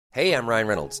Hey, I'm Ryan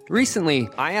Reynolds. Recently,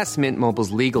 I asked Mint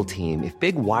Mobile's legal team if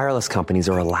big wireless companies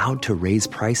are allowed to raise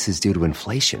prices due to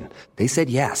inflation. They said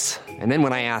yes. And then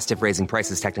when I asked if raising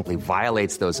prices technically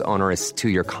violates those onerous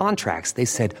two-year contracts, they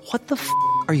said, "What the f***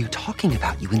 are you talking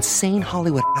about, you insane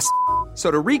Hollywood ass?" So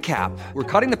to recap, we're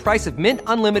cutting the price of Mint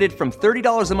Unlimited from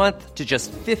 $30 a month to just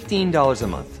 $15 a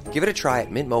month. Give it a try at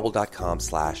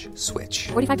mintmobile.com/switch.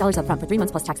 $45 up front for 3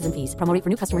 months plus taxes and fees. Promo rate for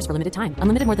new customers for limited time.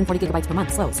 Unlimited more than 40 gigabytes per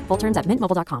month. Slows full terms at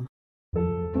mintmobile.com.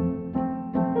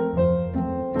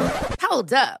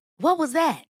 Hold up. What was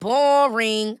that?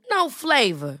 Boring. No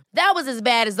flavor. That was as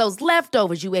bad as those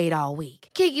leftovers you ate all week.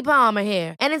 Keke Palmer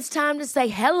here, and it's time to say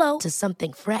hello to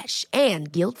something fresh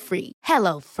and guilt-free.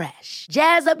 Hello Fresh.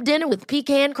 Jazz up dinner with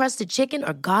pecan-crusted chicken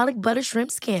or garlic butter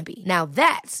shrimp scampi. Now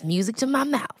that's music to my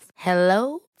mouth.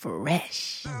 Hello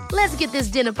Fresh. Let's get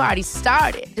this dinner party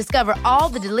started. Discover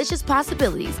all the delicious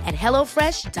possibilities at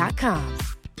hellofresh.com.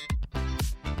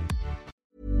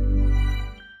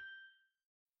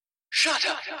 Shut up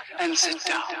and sit down.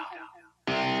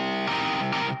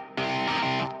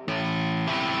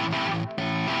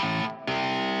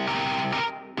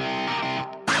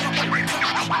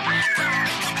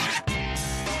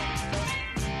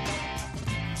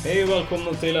 Hej och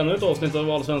välkomna till ännu ett avsnitt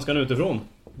av Allsvenskan utifrån.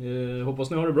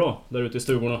 Hoppas ni har det bra där ute i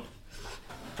stugorna.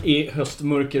 I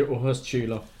höstmörker och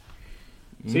höstkyla.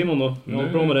 Simon då, jag har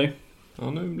bra med dig.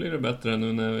 Ja, nu blir det bättre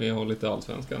nu när vi har lite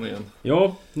Allsvenskan igen.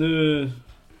 Ja, nu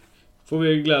får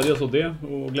vi glädjas åt det.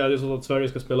 Och glädjas åt att Sverige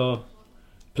ska spela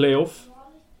playoff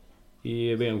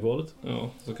i VM-kvalet. Ja,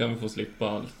 så kan vi få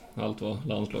slippa allt vad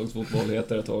landslagsfotboll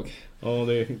heter ett tag. Ja,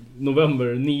 det är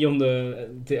november, 9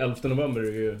 till 11 november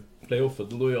är ju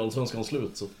playoffet. Och då är ju Allsvenskan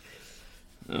slut så.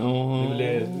 Ja, det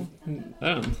är den.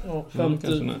 Ja,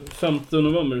 5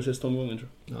 november är sista omgången tror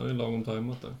jag. Ja, det är lagom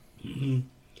tajmat där.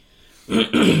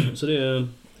 Så det är...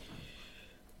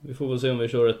 Vi får väl se om vi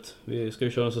kör vi ska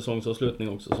ju köra en säsongsavslutning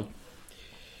också så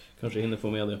kanske hinner få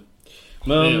med det.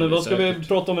 Men vad ska vi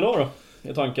prata om idag då?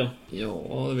 I tanken.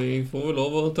 Ja, vi får väl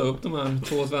lov att ta upp de här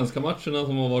 2 svenska matcherna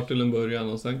som har varit till en början.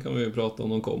 Och sen kan vi ju prata om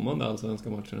de kommande allsvenska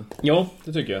matcherna. Ja,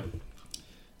 det tycker jag.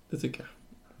 Det tycker jag.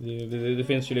 Det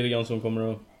finns ju lite grann som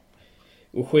kommer att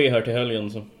ske här till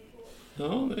helgen så.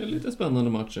 Ja, det är lite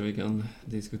spännande matcher vi kan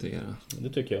diskutera. Det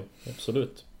tycker jag,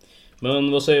 absolut.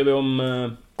 Men vad säger vi om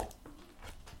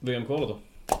VM-kvalet då?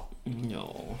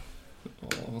 Ja,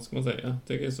 vad ska man säga? Jag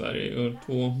tycker Sverige gör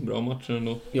 2 bra matcher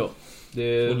ändå. Ja,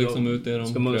 det och liksom ut det de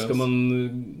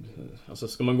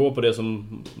ska man gå på det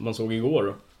som man såg igår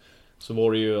då, så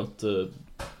var det ju att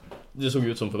det såg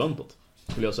ut som förväntat,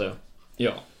 skulle jag säga.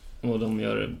 Ja, och de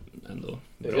gör det ändå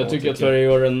bra. Jag tycker att Sverige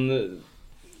gör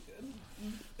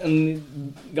en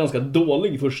ganska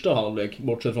dålig första halvlek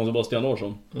bortsett från Sebastian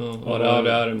Larsson. Ja,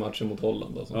 det är en match mot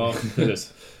Holland alltså. Ja,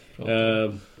 precis.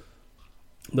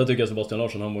 Där tycker jag Sebastian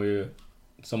Larsson, han var ju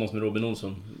tillsammans med Robin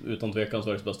Olsson utan tvekan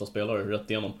Sveriges bästa spelare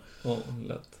rätt igenom. Ja,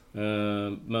 lätt.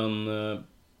 Men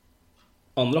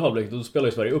andra halvlek då spelar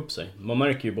ju Sverige upp sig. Man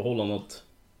märker ju på Holland att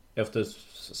efter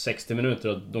 60 minuter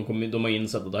att de har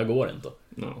insett att det här går inte.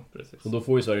 Ja, precis. Och då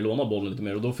får ju Sverige låna bollen lite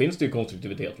mer och då finns det ju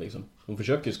konstruktivitet liksom. De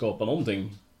försöker ju skapa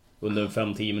någonting under en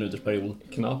 5-10 minuters period.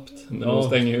 Knappt, men de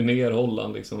stänger ju ner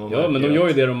Holland liksom. Ja, men de gör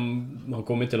ju det de har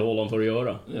kommit till Holland för att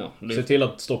göra. Ja, se till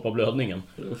att stoppa blödningen.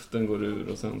 Luften går ur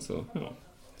och sen så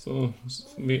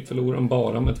vi förlorar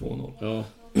bara med 2-0. Ja.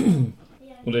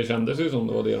 Och det kändes ju som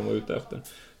det var det de var ute efter.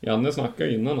 Janne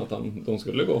snackade innan att de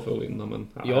skulle gå för att vinna, men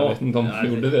jag vet inte om de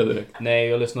gjorde det direkt. Nej,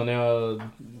 jag lyssnade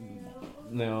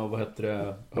när jag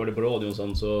hörde på radion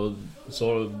sen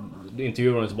så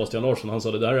intervjuade Sebastian Larsson. Han sa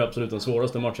att det där är absolut den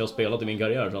svåraste match jag har spelat i min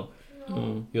karriär så.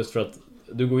 Just för att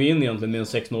du går in egentligen med en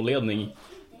 6-0-ledning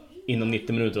innan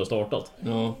 90 minuter har startat.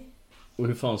 Ja. Och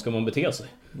hur fan ska man bete sig?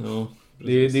 Ja.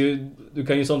 Du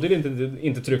kan ju samtidigt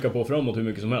inte trycka på framåt hur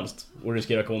mycket som helst och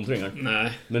riskera kontringar.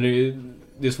 Nej. Men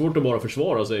det är svårt att bara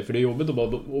försvara sig, för det är jobbigt att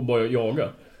bara jaga.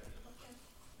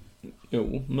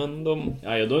 Jo, men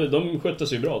de skötte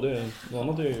sig bra.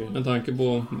 Med tanke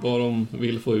på vad de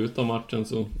vill få ut av matchen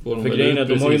så får de för väl ut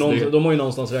precis de har ju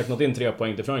någonstans räknat in 3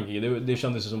 poäng till Frankrike. Det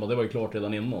kändes som att det var ju klart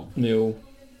redan innan. Jo.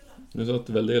 Nu satt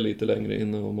väl det lite längre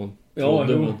in än vad man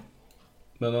trodde.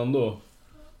 Men ändå.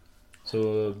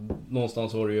 Så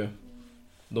någonstans var det ju...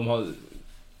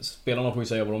 Spelarna får ju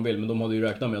säga vad de vill, men de hade ju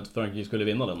räknat med att Frankrike skulle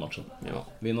vinna den matchen. Ja.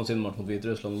 Vinna sin match mot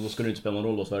Vitryssland, och då skulle det inte spela någon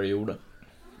roll vad Sverige gjorde.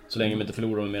 Så länge de inte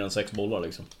förlorar med mer än 6 bollar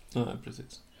liksom. Nej,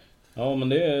 precis. Ja, men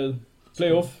det är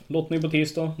playoff, lottning på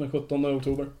tisdag den 17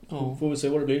 oktober. Ja. Får vi se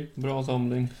vad det blir. Bra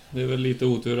samling. Det är väl lite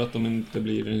otur att de inte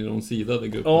blir i de sidade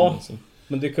grupperna. Ja, alltså.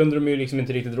 Men det kunde de ju liksom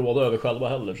inte riktigt råda över själva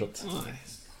heller. Så att... Nej.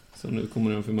 Så nu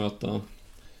kommer de få möta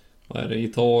Vad är det?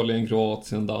 Italien,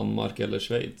 Kroatien, Danmark eller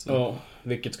Schweiz? Ja,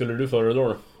 vilket skulle du föredra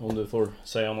då, om du får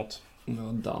säga något?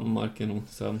 Ja, Danmark är nog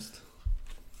sämst.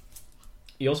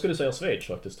 Jag skulle säga Schweiz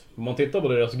faktiskt. Om man tittar på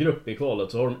deras grupp i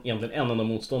kvalet så har de egentligen en enda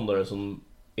motståndare som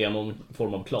är någon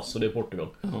form av klass, och det är Portugal.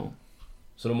 Ja.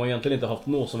 Så de har egentligen inte haft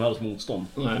något som helst motstånd.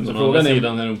 Nej, men så å andra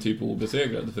sidan är de typ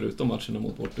obesegrade förutom matcherna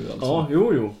mot Portugal. Ja,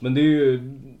 jo, men det är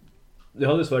ju... Det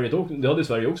hade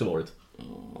Sverige också varit.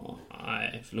 Ja,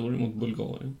 nej, förlorade mot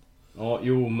Bulgarien. Ja,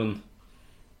 jo, men...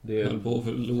 Det höll på att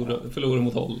förlora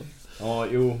mot Holland. Ja,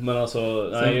 jo, men alltså...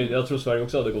 Nej, jag tror Sverige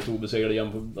också hade gått obesegrade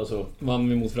igen. Alltså... Vann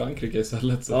vi mot Frankrike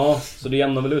istället. Så. Ja, så det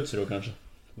jämnar väl ut sig då kanske.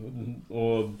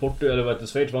 Och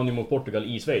Schweiz vann ju mot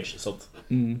Portugal i Schweiz, så att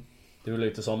det är väl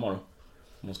lite samma då.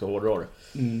 Om man ska hårdra det.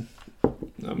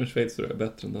 Ja, men Schweiz tror jag är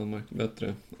bättre än Danmark.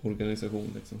 Bättre organisation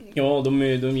liksom. Ja,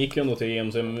 de gick ju ändå till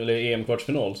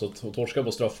EM-kvartsfinal och torskade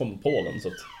på straffar mot Polen. Så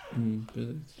att...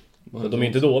 precis. De är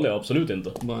inte dåliga, absolut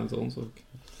inte. Bara en sån sak.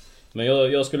 Men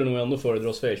jag skulle nog ändå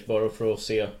föredra Schweiz bara för att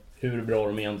se hur bra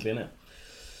de egentligen är.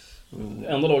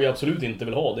 Enda lag jag absolut inte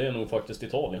vill ha, det är nog faktiskt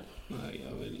Italien. Nej,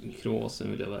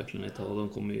 Kroatien vill jag verkligen inte ha. De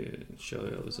kommer ju köra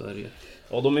över Sverige.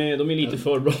 Ja, de är lite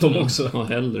för bra de också. Ja,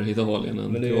 hellre Italien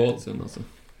än Kroatien alltså.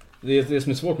 Det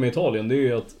som är svårt med Italien, det är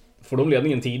ju att får de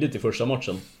ledningen tidigt i första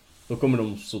matchen, då kommer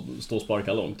de stå och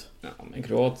sparka långt. Ja, men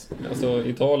Kroatien, alltså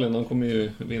Italien, de kommer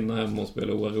ju vinna hem och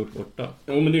spela oavgjort borta.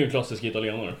 Jo, men det är ju en klassisk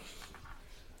italienare.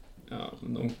 Ja,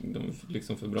 de är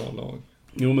liksom för bra lag.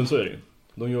 Jo, men så är det ju.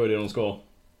 De gör det de ska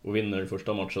och vinner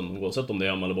första matchen, oavsett om det är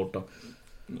hemma eller borta.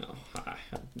 Ja,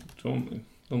 jag tror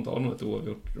de tar nog ett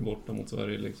oavgjort borta mot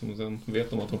Sverige liksom, och sen vet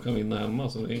de att de kan vinna hemma,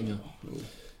 så det är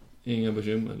inga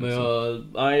bekymmer. Liksom.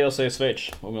 Men jag säger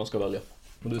Schweiz om jag ska välja.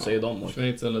 Och du säger Danmark.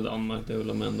 Schweiz eller Danmark, det är väl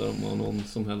de enda de har någon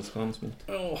som helst chans mot.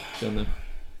 Ja. Känner.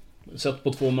 Sett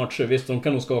på 2 matcher, visst de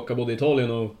kan nog skaka både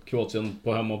Italien och Kroatien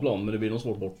på hemmaplan, men det blir nog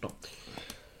svårt borta.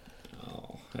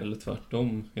 Ja, eller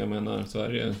tvärtom. Jag menar,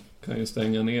 Sverige kan ju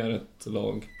stänga ner ett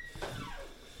lag.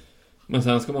 Men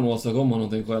sen ska man åstadkomma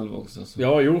någonting själv också. Så.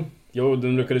 Ja, jo,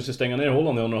 de lyckades ju stänga ner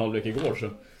Holland i andra halvlek igår så.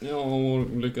 Ja,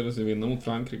 och lyckades ju vinna mot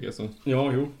Frankrike så.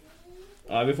 Ja, jo.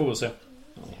 Nej, vi får väl se.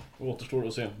 Det återstår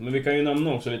att se. Men vi kan ju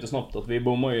nämna också lite snabbt att vi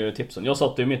bommar ju tipsen. Jag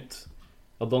satte ju mitt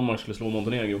att Danmark skulle slå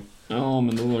Montenegro. Ja,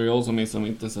 men då var det jag som missade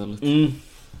mitt istället.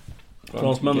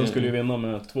 Fransmännen skulle ju vinna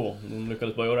med 2. De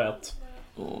lyckades bara göra 1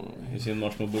 i sin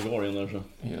match mot Bulgarien där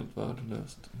så. Helt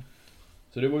värdelöst.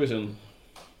 Så det var ju synd.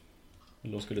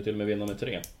 De skulle till och med vinna med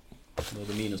 3. De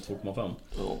hade minus 2,5.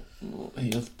 Ja,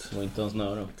 helt. Det var inte ens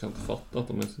nära. Jag kan inte fatta att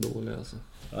de är så dåliga alltså.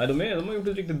 Nej, de har gjort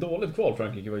ett riktigt dåligt kval,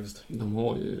 Frankrike faktiskt. De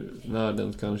har ju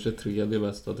världens kanske 3:e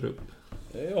bästa trupp.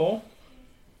 Ja.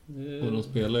 Och de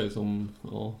spelar ju som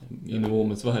i nivå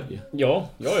med Sverige. Ja,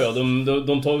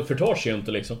 de förtar sig ju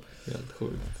inte liksom. Helt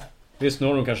sjukt. Visst, nu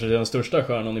har de kanske den största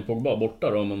stjärnan i Pogba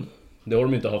borta då, men det har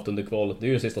de inte haft under kvalet. Det är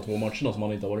ju de sista 2 matcherna som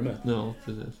han inte har varit med. Ja,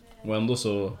 precis. Och ändå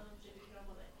så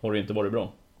har det inte varit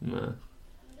bra. Nej.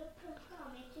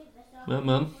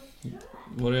 Men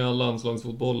var det all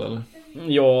landslagsfotboll eller?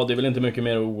 Ja, det är väl inte mycket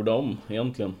mer att orda om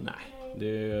egentligen. Nej.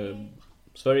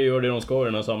 Sverige gör det de ska i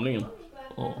den här samlingen.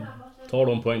 Ja. Tar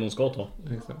de poäng de ska ta.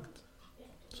 Exakt.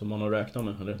 Som man har räknat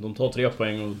med. Eller, de tar 3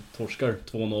 poäng och torskar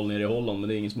 2-0 ner i Holland, men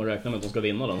det är ingen som har räknat med att de ska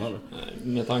vinna den heller.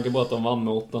 Nej, med tanke på att de vann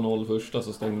med 8-0 första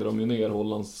så stängde de ju ner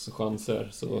Hollands chanser.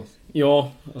 Så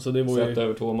ja, alltså det var ju... Sett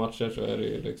över 2 matcher så är det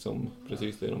ju liksom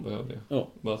precis det de behövde. Ja.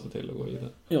 Bara se till att gå vidare.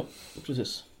 Ja,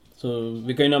 precis. Så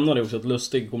vi kan ju nämna det också att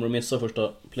Lustig kommer att missa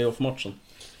första playoff-matchen.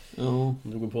 Ja. Han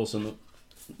drog på sig en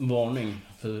varning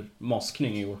för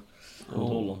maskning i år mot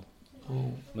Holland.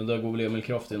 Ja. Men där går väl Emil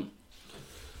Kraft in.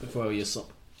 Det får jag gissa.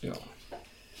 Ja.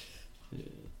 Det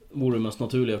vore mest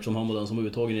naturligt eftersom han var den som var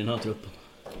uttagen i den här truppen.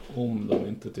 Om de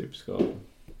inte typ ska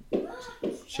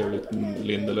köra ut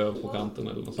Lindelöf på kanten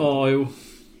eller något sånt. Ja, jo.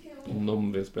 Om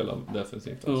de vill spela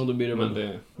defensivt. Alltså. Ja, då blir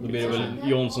det väl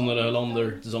Jansson eller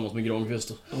Helander tillsammans med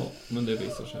Granqvist. Ja, men det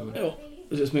visar sig väl. Ja,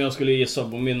 precis, men jag skulle gissa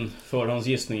på min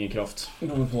förhandsgissning i Kraft.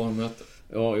 De får möte.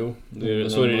 Ja, jo.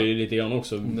 Så är det lite grann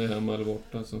också. Det är hemma eller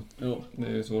borta så. Ja. Det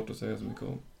är ju svårt att säga så mycket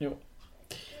om. Ja.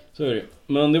 Så är det.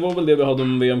 Men det var väl det vi hade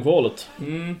om VM-kvalet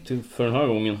för den här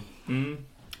gången.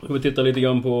 Ska vi titta lite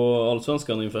grann på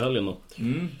Allsvenskan inför helgen då?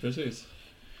 Precis.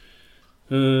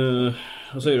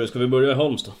 Vad säger du? Ska vi börja i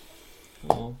Halmstad?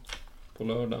 Ja, på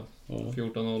lördag.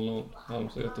 14.00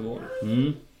 Halmstad Göteborg.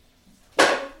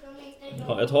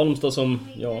 Ja, ett Halmstad som,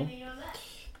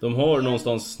 de har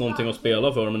någonstans någonting att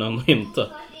spela för, men ändå inte.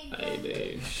 Nej,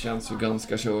 det känns ju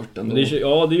ganska kört ändå.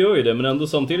 Det gör ju det, men ändå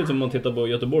samtidigt som man tittar på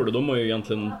Göteborg, de har ju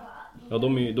egentligen,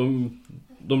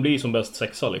 de blir som bäst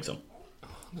 6 liksom.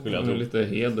 skulle jag Det är tro. lite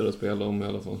heder att spela om i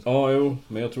alla fall. Ja, jo,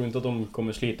 men jag tror inte att de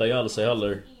kommer slita ihjäl sig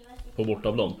heller på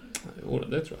bortaplan. Jo,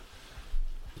 det tror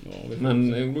jag. Ja,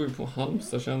 Men det beror ju på.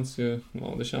 Halmstad känns ju...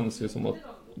 Ja, det känns ju som att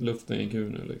luften gick ur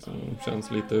nu liksom. De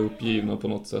känns lite uppgivna på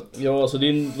något sätt. ja, alltså det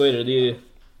är, vad är det? Det är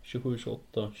 27,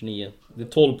 28, 29. Det är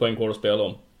 12 poäng kvar att spela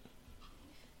om.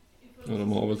 Ja,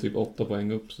 de har väl typ 8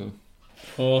 poäng upp så...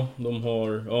 Ja, de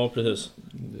har... Ja, precis.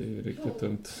 Det är ju riktigt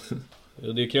tungt.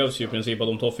 Det krävs ju i princip att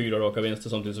de tar 4 raka vinster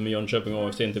samtidigt som Jönköping och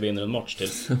AFC inte vinner en match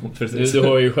till. Precis. Du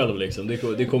hör ju själv liksom.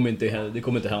 Det kommer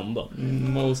inte hända.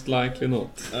 Most likely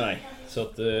not. Nej, så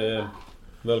att...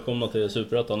 välkomna till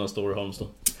Superettan nästa år i Halmstad.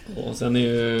 Och sen är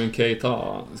ju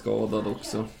Keita skadad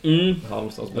också.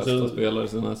 Halmstads bästa Alltså, spelare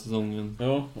den här säsongen.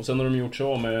 Ja, och sen har de gjort sig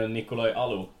av med Nikolaj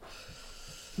Allo.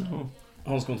 Ja,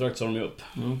 Hans kontrakt sa de ju upp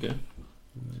okej.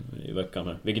 i veckan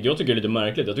här. Vilket jag tycker är lite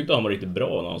märkligt. Jag tyckte han var riktigt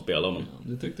bra när han spelade. Men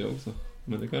Ja, det tyckte jag också.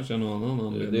 Men det kanske är någon annan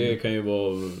anledning. det kan ju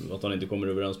vara att han inte kommer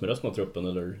överens med resten av truppen.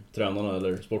 Eller tränarna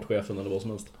eller sportchefen eller vad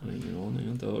som helst. Jag har ingen aning, jag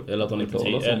har inte hört. Eller att han inte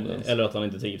talas trivs. om det ens. Eller att han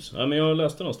inte trivs. Nej, men jag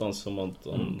läste någonstans om att,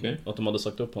 Okej. att de hade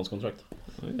sagt upp hans kontrakt.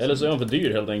 Ja, just Eller så är det. han för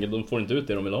dyr helt enkelt. De får inte ut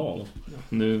det de vill ha.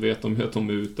 Nu vet de ju att de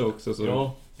är ute också så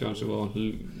Ja. det kanske var...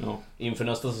 Ja, Inför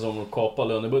nästa säsong och kapa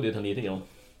lönebudgeten lite grann.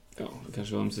 ja, det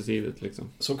kanske var ömsesidigt liksom.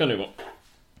 Så kan det ju vara.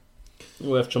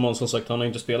 Och eftersom han som sagt, han har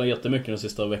inte spelat jättemycket de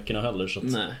sista veckorna heller så att...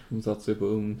 Nej, de satsar ju på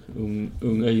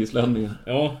unga islänningar.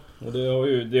 Ja, och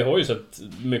det har ju sett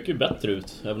mycket bättre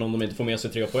ut. Även om de inte får med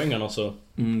sig 3 poängarna så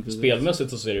spelmässigt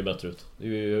så ser det ju bättre ut. Det är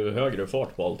ju högre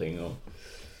fart på allting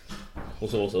och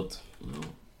så att... Ja,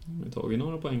 de har tagit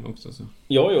några poäng också så.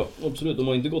 Ja, absolut. De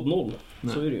har inte gått 0.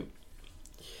 Nej. Så är det ju.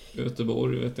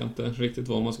 Göteborg vet jag inte riktigt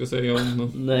vad man ska säga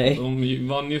om. Nej. De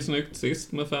vann ju snyggt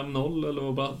sist med 5-0 eller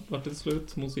vad vart det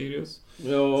slut mot Sirius?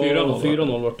 Ja,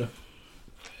 4-0 vart det.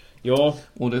 Ja,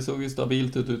 Och det såg ju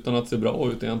stabilt ut utan att se bra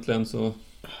ut egentligen så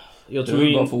jag det är väl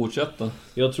bara tror, att fortsätta.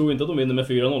 jag tror inte att de vinner med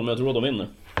 4-0, men jag tror att de vinner.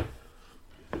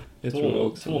 Det tror jag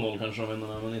också. 2-0 kanske de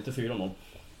vinner, men inte 4-0.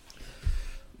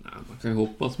 Nej, man kan ju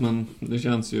hoppas men det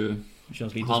känns ju... Det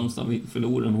känns lite Halmstad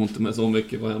förlorar nog inte med så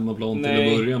mycket på hemmaplan till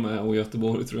Nej. att börja med och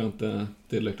Göteborg tror jag inte är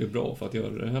tillräckligt bra för att göra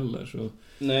det heller så...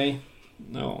 Nej.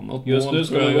 Ja, något Just mål nu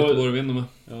ska tror jag det vara- Göteborg vinner med.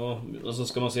 Ja, alltså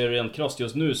ska man se rent krasst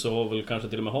just nu så har väl kanske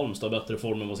till och med Halmstad bättre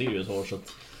form än vad Sirius har så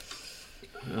att...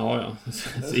 Ja.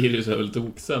 Sirius är väl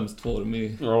toksämst form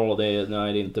i... Ja, det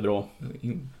är inte bra.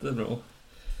 Inte bra.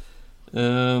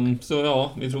 Så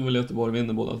ja, vi tror väl Göteborg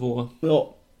vinner båda två.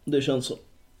 Ja, det känns så.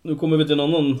 Nu kommer vi till en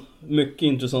annan mycket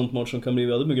intressant match som kan bli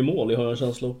väldigt mycket mål i har jag en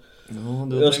känsla av. Ja,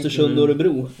 då Östersund tänker och vi-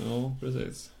 Örebro. Ja,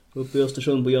 precis. Uppe i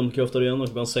Östersund på Jämtkraft Arena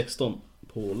klockan 16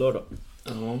 på lördag.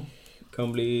 Ja.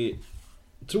 Kan bli...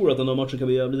 Tror att den här matchen kan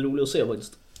bli jävligt rolig att se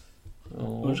faktiskt. Jag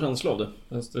har en Ja. känsla av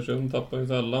det. Östersund tappar ju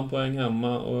sällan poäng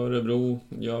hemma och Örebro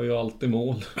gör ju alltid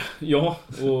mål. Ja,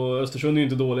 och Östersund är ju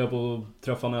inte dåliga på att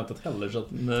träffa nätet heller så att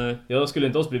Nej, jag skulle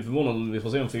inte alls bli förvånad om vi får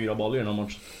se en 4 boll i den här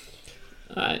matchen.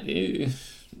 nej, det är ju...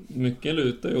 Mycket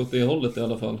lutar ju åt det hållet i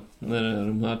alla fall. När det är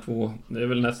de här två... Det är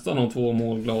väl nästan de 2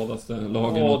 målgladaste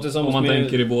lagen. Ja, tillsammans om man med-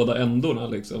 tänker i båda ändorna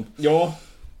liksom. Ja,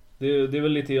 det är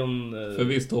väl lite grann... För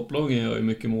visst, topplagen gör ju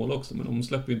mycket mål också. Men de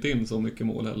släpper ju inte in så mycket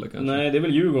mål heller kanske. Nej, det är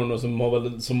väl Djurgården då,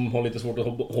 som har lite svårt att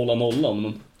hålla nollan.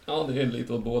 Men... Ja, det är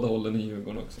lite åt båda hållen i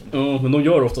Djurgården också. Ja, men de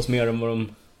gör oftast mer än vad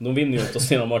de vinner ju oftast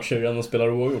sina matcher än de spelar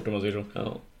oavgjort om man säger så.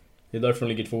 Ja. Det är därför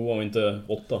de ligger 2 och inte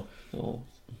 8. Ja.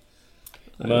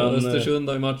 Men, Men Östersund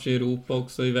har ju match i Europa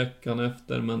också i veckan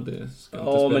efter, men det ska inte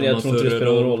Ja, spela men jag någon tror inte det större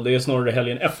spelar någon roll. Det är snarare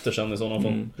helgen efter sen i sådana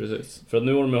fall. Precis. För att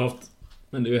nu har de ju haft...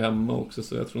 Men det är ju hemma också,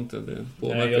 så jag tror inte det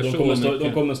påverkar Nej, de så kommer, mycket.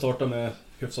 de kommer starta med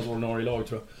hyfsat ordinarie lag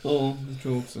tror jag. Ja, det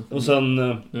tror jag också. Och sen...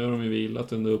 Nu har de ju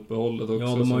vilat under uppehållet också. Ja,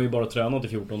 de har så- ju bara tränat i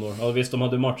 14 år. Ja, visst, de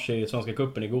hade match i Svenska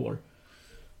cupen igår.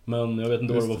 Men jag vet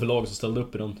inte vad det var för lag som ställde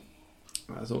upp i den.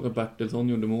 Jag såg att Bertilsson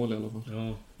gjorde mål i alla fall.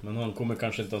 Ja, men han kommer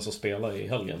kanske inte ens att spela i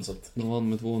helgen så att... De vann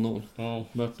med 2-0. Ja,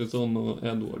 Bertilsson och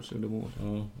Edwards gjorde mål.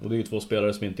 ja. Och det är ju 2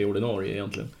 spelare som inte är ordinarie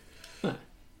egentligen. Nej.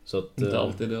 Så att... Inte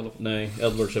alltid i alla fall. Nej,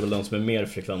 Edwards är väl den som är mer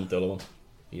frekvent i alla fall.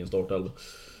 I en startelva.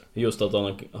 Just att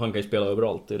han kan ju spela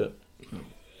överallt i det.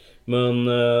 Men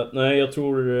nej, jag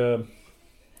tror...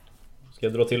 Ska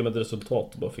jag dra till med ett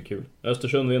resultat bara för kul?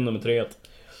 Östersund vinner med 3-1.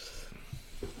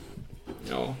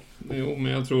 Ja, jo,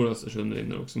 men jag tror Östersund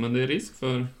vinner också. Men det är risk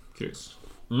för kryss.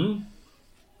 Mm.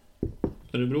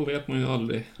 Örebro vet man ju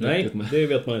aldrig Nej, riktigt med. det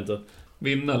vet man inte.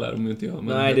 Vinna lär de ju inte göra.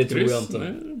 Men Nej, det ett tror jag kryss,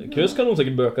 inte. nej. Kryss kan de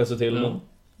säkert böka sig till, Ja. men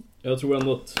jag tror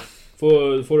ändå att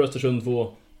får Östersund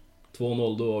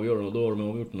 2-0 då avgör de och då har de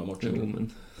avgjort den här matchen. Jo,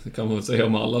 men det kan man väl säga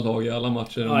om alla lag i alla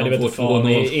matcher. Nej, Man det vet får jag fan,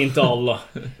 2-0. inte alla.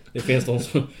 Det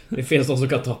finns de som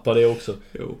kan tappa det också.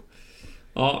 Jo.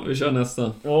 Ja, vi kör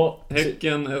nästa. Ja,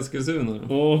 Häcken, Eskilstuna.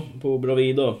 ja, på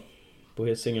Bravida. På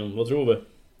Hisingen. Vad tror vi?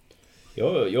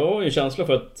 Jag har en känsla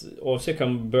för att AFC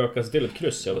kan böka sig till ett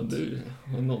kryss. Jag vet. Du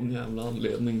har någon jävla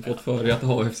anledning fått för dig att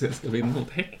AFC ska vinna mot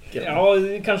Häcken. Ja,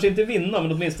 kanske inte vinna,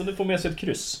 men åtminstone få med sig ett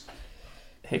kryss.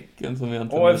 Häcken som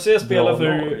egentligen AFC är ett spelar bra för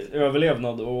lag.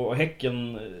 överlevnad och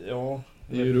Häcken, ja...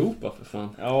 Det är Europa för fan.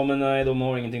 Ja, men nej, de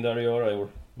har ingenting där att göra i år.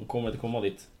 De kommer inte komma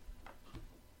dit.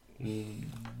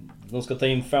 De ska ta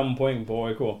in 5 poäng på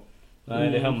AIK.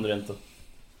 Nej, det händer inte.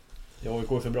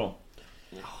 AIK är för bra.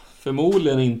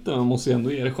 Förmodligen inte, man måste ju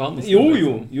ändå ge det chansen.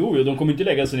 Jo, de kommer inte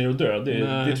lägga sig ner och dö.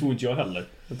 Det tror inte jag heller.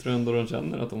 Jag tror ändå de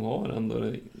känner att de har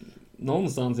ändå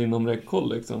någonstans inom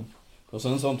räckhåll liksom. Och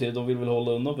sen samtidigt, de vill väl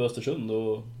hålla undan på Östersund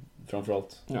och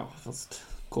framförallt. Ja, fast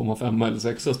komma 5 eller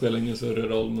 6 spelar ingen större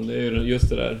roll, men det är ju just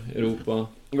det där Europa.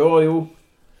 Ja, jo.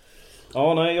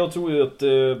 Ja, nej, jag tror ju att...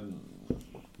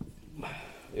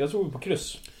 jag tror på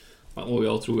kryss. Och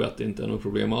jag tror att det inte är något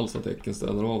problem alls att Häcken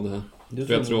ställer av det här. Det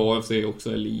för jag tror AFC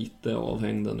också är lite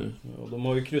avhängda nu. Ja, de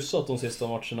har ju kryssat de sista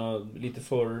matcherna lite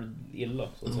för illa,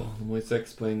 så att säga. De har ju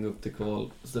 6 poäng upp till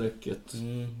kvalsträcket.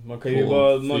 Man kan ju på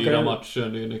bara... 4 matcher,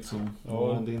 det är liksom...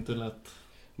 Ja. Ja, det är inte lätt.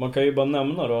 Man kan ju bara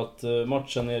nämna då att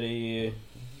matchen är i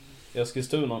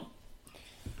Eskilstuna.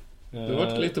 Det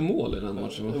vart lite mål i den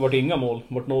matchen, va? Det vart inga mål,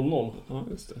 det vart 0-0. Ja,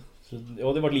 just det. Så,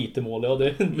 ja, det vart lite mål, ja det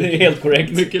är helt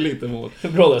korrekt. Mycket lite mål.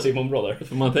 Bra där Simon, bra där.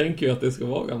 För man tänker ju att det ska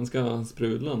vara ganska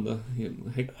sprudlande.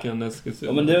 Häcken,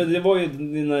 Eskilstuna. Ja, men det var ju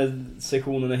den här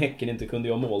sektionen när Häcken inte kunde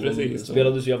göra mål. Precis, de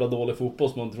spelade så jävla dålig fotboll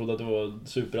som man trodde att det var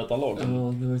superettanlag. Ja,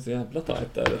 det var ju så jävla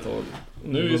tajt där ett tag.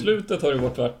 Nu i slutet har det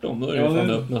varit tvärtom. Då är det ju fan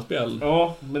öppna spel.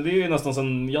 Ja, men det är ju nästan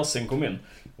sen Jassin kom in.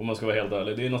 Om man ska vara helt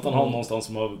ärlig. Det är ju nästan han någonstans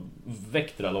som har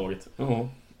väckt det här laget. Ja.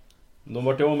 De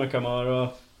vart ju av med Kamara.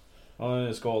 Han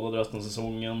är skadad resten av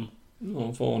säsongen.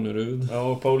 Ja, Farnerud. Ja,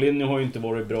 och Paulinho har ju inte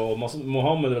varit bra.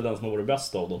 Mohammed är väl den som har varit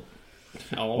bäst av dem.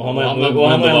 Ja, och han har ändå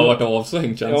varit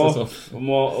avsvängd, känns det som.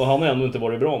 Och han har ändå inte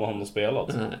varit bra när han har spelat.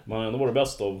 Nej. Men han har ändå varit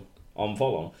bäst av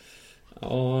anfallarna.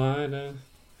 Ja, nej,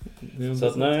 det har Så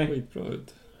att, nej. skitbra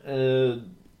ut.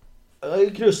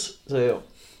 Kryss, säger jag.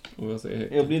 Och jag säger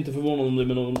Häcken. Jag blir inte förvånad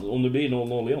om det blir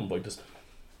 0-0 igen faktiskt.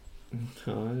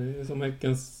 Ja, det är som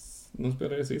Häckens... De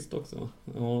spelade ju sist också, va?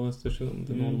 Ja, Östersund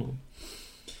till 0-0.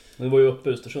 Det var ju uppe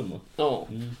i Östersund då. Ja.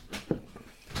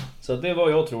 Så att det är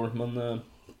vad jag tror, men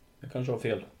jag kanske har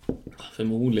fel.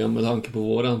 Förmodligen med tanke på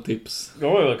våran tips.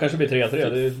 Ja, det kanske blir 3-3.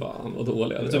 Det Fan vad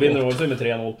dåliga. så vinner AFC med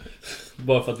 3-0.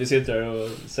 Bara för att vi sitter här och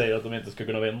säger att de inte ska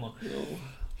kunna vinna. Ja.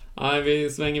 Nej, vi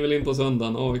svänger väl in på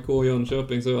söndagen. AIK,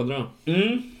 Jönköping, Södra.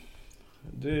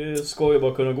 Det ska ju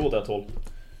bara kunna gå det håll.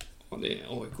 Ja, det är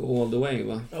AIK all the way,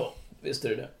 va? Ja, visst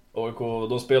är det. AIK,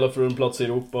 de spelar för en plats i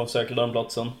Europa, säkrar den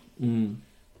platsen.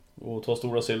 Och tar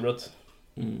stora silvret.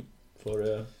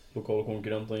 För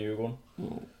lokalkonkurrenten Djurgården.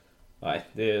 Nej,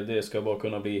 det ska bara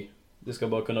kunna bli... Det ska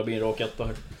bara kunna bli en rak etta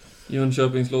här.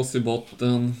 Jönköping slåss i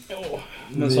botten. Ja,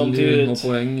 men samtidigt... har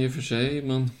poäng i och för sig,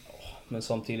 men... Men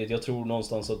samtidigt, jag tror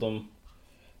någonstans att de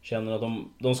känner att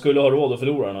de skulle ha råd att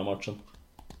förlora den här matchen.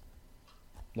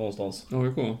 Någonstans.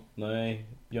 AIK? Nej,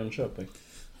 Jönköping.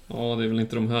 Ja, det är väl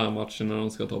inte de här matcherna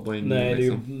de ska ta poäng. Nej, det är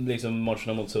ju liksom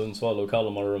matcherna mot Sundsvall och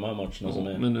Kalmar och de här matcherna som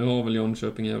är... Men nu har väl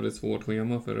Jönköping jävligt svårt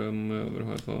schema för dem över,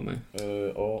 har jag för mig.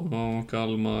 Ja,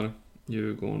 Kalmar,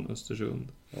 Djurgården, Östersund.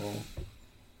 Ja.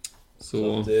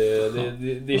 Så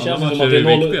det känns som att det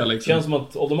är viktiga, liksom. Känns som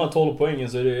att av de här 12 poängen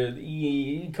så är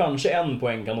det kanske 1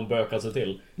 poäng kan de böka sig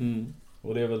till.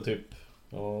 Och det är väl typ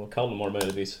Kalmar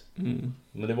möjligtvis.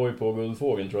 Men det var ju på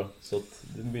Guldfågeln, tror jag. Så att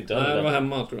det blir inte. Nej, det var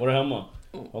hemma, tror jag. Var det hemma?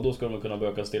 Ja, då ska de kunna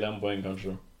böka sig till 1 poäng kanske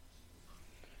då.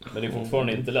 Men det är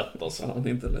fortfarande inte lätt alltså. Ja, det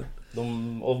är inte lätt.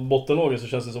 Av bottenlagen så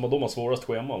känns det som att de har svårast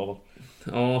schema i alla fall.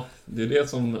 Ja, det är det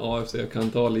som AFC kan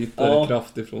ta lite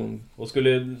kraft ifrån. Och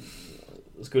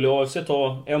skulle AFC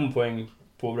ta 1 poäng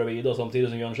på Bravida samtidigt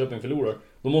som Jönköping förlorar,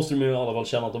 då måste de ju i alla fall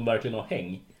känna att de verkligen har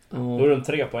häng. Då är de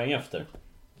 3 poäng efter.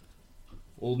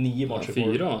 Och 9 matcher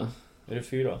 4. Är det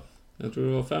 4? Jag tror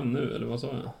det var 5 nu, eller vad sa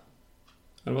jag?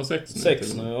 Det var 6 nu.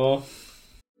 6 nu, ja.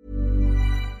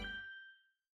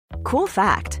 Cool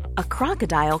fact, a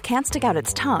crocodile can't stick out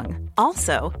its tongue.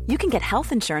 Also, you can get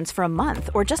health insurance for a month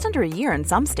or just under a year in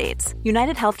some states.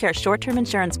 United Healthcare short-term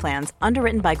insurance plans,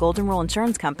 underwritten by Golden Rule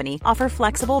Insurance Company, offer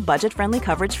flexible, budget-friendly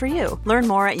coverage for you. Learn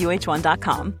more at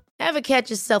uh1.com. Ever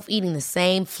catch yourself eating the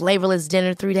same flavorless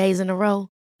dinner 3 days in a row?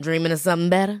 Dreaming of something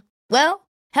better? Well,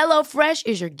 HelloFresh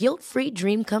is your guilt-free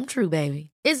dream come true, baby.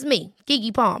 It's me,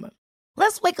 Keke Palmer.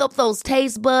 Let's wake up those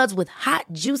taste buds with hot,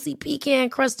 juicy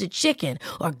pecan-crusted chicken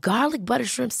or garlic butter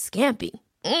shrimp scampi.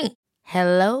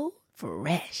 Hello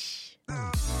Fresh.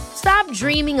 Stop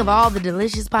dreaming of all the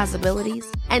delicious possibilities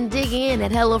and dig in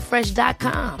at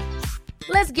HelloFresh.com.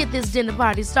 Let's get this dinner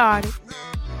party started.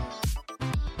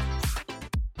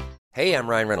 Hey, I'm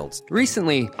Ryan Reynolds.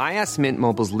 Recently, I asked Mint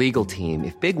Mobile's legal team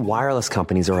if big wireless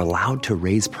companies are allowed to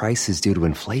raise prices due to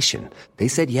inflation. They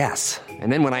said yes.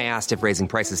 And then when I asked if raising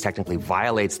prices technically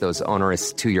violates those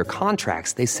onerous two-year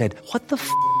contracts, they said, "What the f***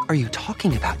 are you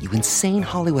talking about, you insane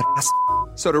Hollywood ass?"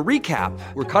 So to recap,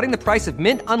 we're cutting the price of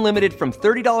Mint Unlimited from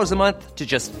 $30 a month to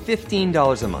just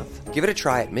 $15 a month. Give it a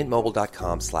try at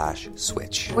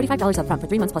mintmobile.com/switch. $45 up front for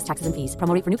 3 months plus taxes and fees.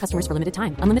 Promo rate for new customers for limited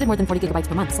time. Unlimited more than 40 gigabytes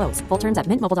per month. Slows full terms at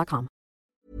mintmobile.com.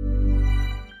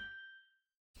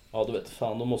 Ja, du vet,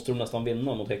 fan, då måste de nästan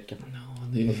vinna mot Häcken. Ja,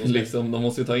 det är liksom, de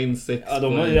måste ju ta in 6 Ja,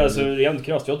 de är alltså rent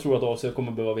krasst. Jag tror att AFC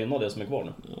kommer behöva vinna det som är kvar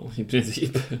nu. Ja, i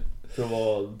princip. För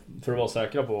att vara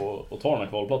säkra på att ta den här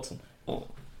kvalplatsen. Ja.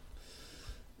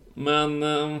 Men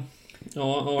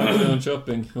ja, AIK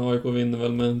Jönköping. AIK vinner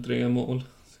väl med 3 mål,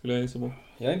 skulle jag gissa på.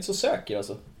 Jag är inte så säker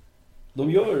alltså. Det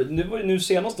var ju nu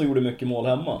senast de gjorde mycket mål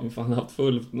hemma. Vi fan haft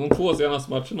full. De 2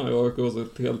 senaste matcherna har AIK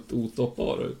sett helt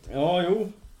ostoppbara ut. Ja,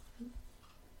 jo.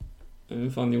 Vi har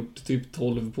fan gjort typ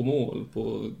 12 på mål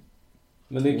på.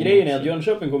 Men det grejen är att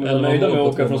Jönköping kommer att vara nöjda med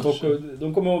att åka från Stockholm.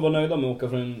 De kommer att vara nöjda med att åka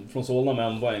från Solna med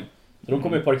en poäng. De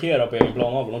kommer ju parkera på egen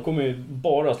planhalva. De kommer ju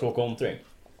bara slå kontring.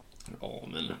 Ja,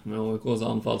 men med AIKs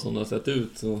anfall som det har sett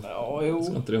ut så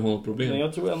ska inte det ha något problem. Men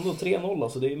jag tror ändå 3-0,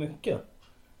 alltså det är mycket.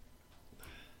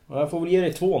 Ja, jag får väl ge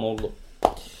dig 2-0 då.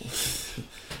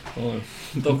 Ja,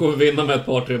 de kommer vinna med ett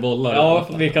par 3 bollar. Ja,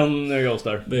 vi kan nöja oss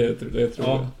där. Det tror jag.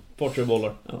 Ja, ett par 3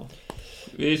 bollar. Ja.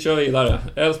 Vi kör vidare.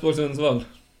 Elfsborg Sundsvall.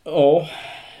 Ja,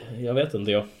 jag vet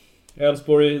inte jag.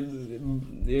 Elfsborg,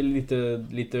 det är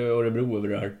lite Örebro över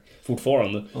det här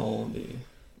fortfarande. Ja,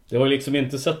 det har liksom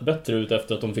inte sett bättre ut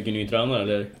efter att de fick en ny tränare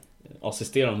eller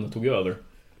assisterande tog över.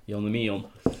 Janne Mion.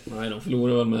 Nej, de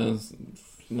förlorade väl med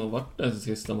vad var det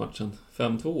sista matchen?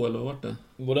 5-2 eller vad var det?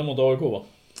 Var det mot AIK, va?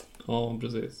 Ja,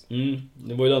 precis.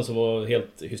 Det var ju den som var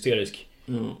helt hysterisk.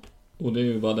 Ja. Och det är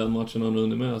ju bara den matchen han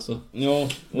vunnit med så. Ja,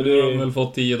 och det har väl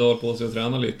fått 10 dagar på sig att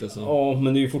träna lite så. Ja,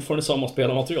 men det är ju fortfarande samma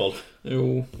spelarmaterial.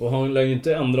 Jo. Och han lär ju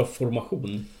inte ändra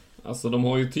formation. Alltså de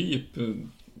har ju typ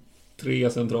 3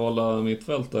 centrala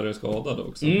mittfältare skadade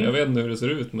också. Jag vet inte hur det ser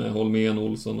ut med Holmén,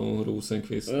 Olsson och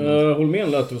Rosenqvist.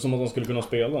 Holmén lät det som att han skulle kunna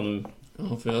spela nu.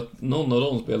 Ja, för att någon av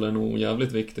dem spelar är nog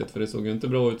jävligt viktigt. För det såg ju inte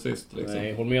bra ut sist liksom.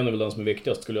 Nej, Holmén är väl den som är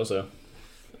viktigast skulle jag säga.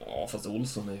 Ja, fast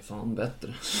Olsson är fan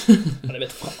bättre. Ja, det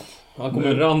vet fan. Han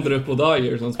kommer Randrup och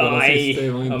Dyer som spelar sist. Det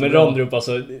var inte men Randrup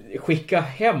alltså, skicka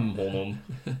hem honom.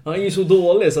 Han är ju så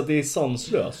dålig så att det är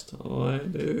sanslöst. Ja,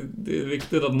 det är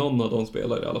viktigt att någon av dem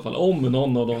spelar i alla fall. Om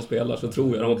någon av dem spelar så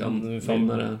tror jag de kan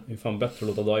vinna det. Det är fan bättre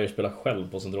att låta Dyer spela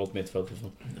själv på centralt mittfält.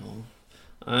 Ja.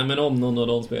 Nej, men om någon av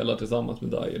dem spelar tillsammans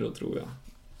med Dyer då tror jag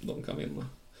de kan vinna.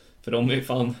 För de är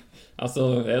fan,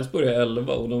 alltså Elfsborg är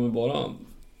 11 och de är bara,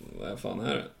 vad fan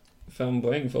är det? 5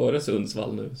 poäng före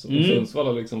Sundsvall nu. Så Sundsvall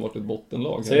har liksom varit ett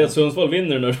bottenlag. Säg att Sundsvall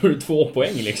vinner när du är 2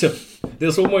 poäng liksom.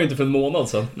 Det såg man ju inte för en månad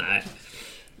sedan. Nej.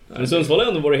 Men Sundsvall har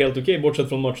ändå varit helt okej, bortsett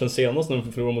från matchen senast när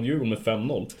de förlorade mot Djurgården med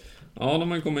 5-0. Ja, de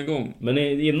har ju kommit igång. Men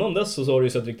innan dess så har det ju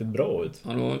sett riktigt bra ut.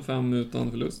 Ja, det var 5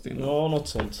 utan förlust innan. Ja, något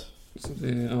sånt. Så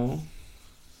det, ja.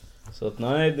 Så att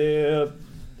nej,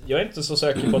 jag är inte så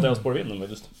säker på att Elfsborg vinner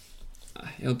just.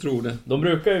 Nej, jag tror det. De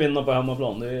brukar ju vinna på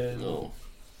hemmaplan. Ja.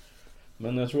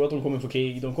 Men jag tror att de kommer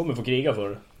få kriga för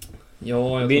det.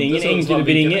 Ja, det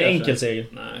blir ingen enkel seger.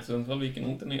 Nej, Sundsvall viker nog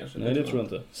inte ner sig. Nej, det tror jag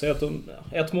inte. Säg att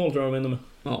ett mål tror jag de vinner med.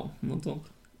 Ja, något sånt.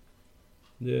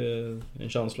 Det är en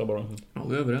känsla bara. Ja,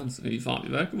 vi är överens. Vi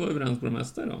verkar vara överens på det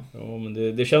mesta idag. Ja,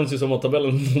 men det känns ju som att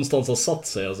tabellen någonstans har satt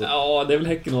sig alltså. Ja, det är väl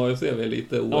Häcken och AFC vi är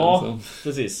lite oense. Ja,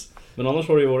 precis. Men annars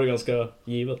har det ju varit ganska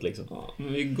givet liksom. Ja,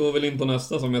 men vi går väl in på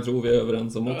nästa som jag tror vi är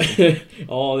överens om också.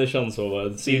 Ja, det känns så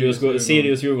va.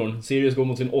 Sirius Djurgården. Sirius går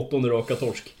mot sin 8:e raka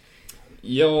torsk.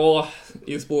 Ja,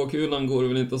 i spåkulan går det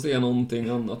väl inte att se någonting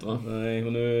annat va? Nej,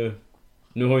 men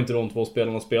nu har ju inte de 2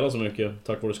 spelarna spelat så mycket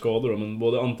tack vare skador. Men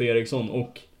både Ante Eriksson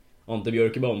och Ante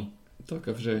Björkebaum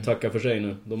tackar för sig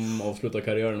nu. De avslutar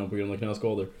karriärerna på grund av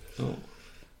knäskador. Ja.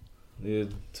 Det är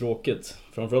tråkigt.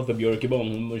 Framförallt för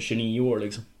Björkebaum, han var 29 år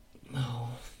liksom. Ja.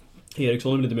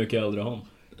 Eriksson är väl inte mycket äldre han.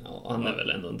 Ja, han är väl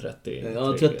ändå en 30.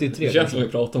 Ja, 33. Det känns som vi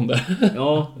pratar om det.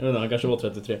 Ja, jag vet inte, han kanske var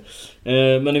 33.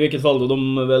 Men i vilket fall då,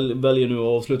 de väljer nu att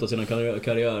avsluta sina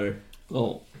karriärer.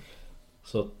 Ja.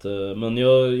 Så att, men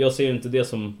jag ser inte det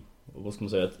som, vad ska man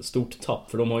säga, ett stort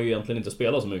tapp. För de har ju egentligen inte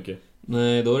spelat så mycket.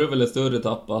 Nej, då är det väl ett större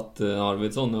tapp att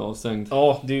Arvidsson är avstängd.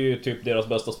 Ja, det är ju typ deras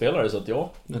bästa spelare, så att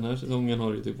ja. Den här säsongen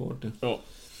har det ju typ varit det. Ja.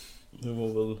 Det var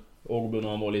väl Ogbu när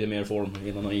han var lite mer i form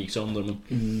innan han gick sönder.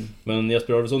 Men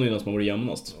Jesper Arvidsson är ju den som har varit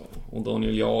jämnast. Och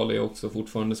Daniel Jarl är också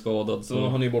fortfarande skadad. Så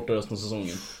han är ju borta resten av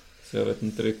säsongen. Så jag vet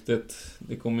inte riktigt.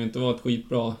 Det kommer ju inte vara ett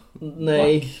skitbra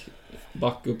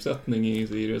backuppsättning i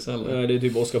Sirius heller. Nej, det är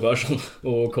typ Oskar Persson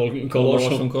och Carl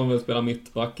Larsson kommer väl spela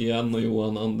mittback igen och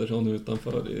Johan Andersson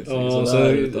utanför.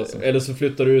 Eller så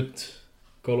flyttar ut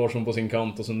Carl Larsson på sin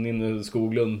kant och sen in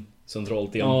Skoglund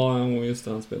centralt igen. Ja, just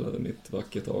det, han spelade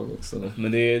mittback ett tag också där.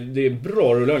 Men det är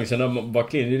bra rullning sen där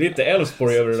backlinjen. Det är lite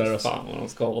Elfsborg över det där. Fan vad de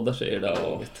skadar sig i det där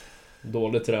laget.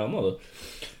 Dåligt tränade.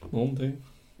 Någonting.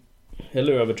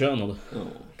 Eller övertränade. Ja.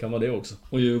 Kan vara det också.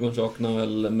 Och Djurgården saknar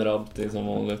väl Merabti som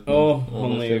vanligt. Ja,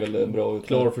 han är väl bra ut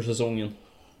klar för säsongen.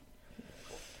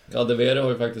 Ja, Devere har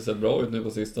ju faktiskt sett bra ut nu på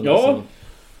sistone. Ja,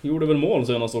 gjorde väl mål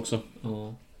senast också.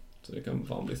 Ja, så det kan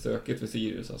fan bli stökigt för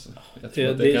Sirius alltså. Jag tror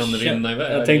att det kan rinna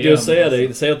iväg. Jag tänkte ju säga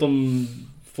det. Säg att de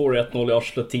får 1-0 i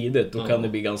arslet tidigt. Då kan det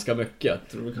bli ganska mycket. Jag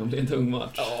tror det kan bli en tung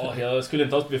match. Ja, jag skulle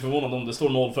inte alls bli förvånad om det står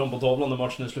 0-5 på tavlan när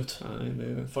matchen är slut. Nej,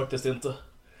 det är faktiskt inte.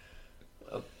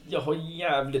 Jag har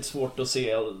jävligt svårt att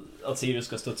se att Sirius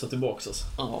ska studsa tillbaka alltså.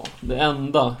 Ja, det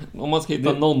enda, om man ska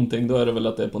hitta någonting, då är det väl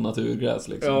att det är på naturgräs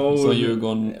liksom. Ja, så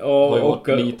Djurgården har ju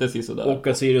varit lite sisådär. Och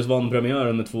att Sirius vann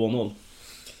premiären med 2-0.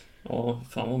 Ja,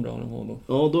 fan vad bra de var då.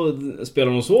 Ja, då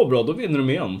spelar de så bra, då vinner de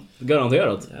igen.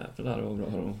 Garanterat. Jävlar vad bra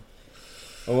de.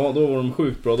 Ja, då var de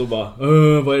sjukt bra, då bara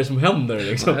vad är det som händer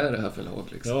liksom? Vad är det här för lag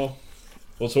liksom? Ja.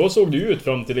 Och så såg det ju ut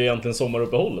fram till egentligen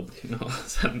sommaruppehållet. Ja,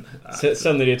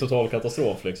 sen är det total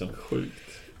katastrof liksom. Sjukt.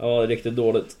 Ja, riktigt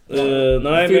dåligt.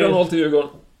 Nej, 4-0 till Djurgården.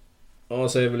 Ja,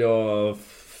 säger väl jag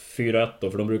 4-1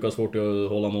 då, för de brukar ha svårt att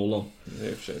hålla nollan. Det är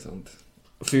i och för sig sant.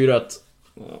 4-1.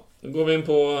 Ja, då går vi in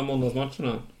på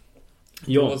måndagsmatcherna.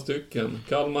 Ja. 2 stycken.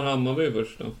 Kalmar-Hammarby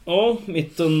först då. Ja,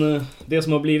 det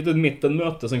som har blivit ett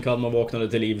mittenmöte sen Kalmar vaknade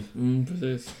till liv.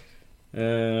 Precis.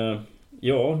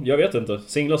 Ja, jag vet inte.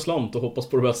 Singla slant och hoppas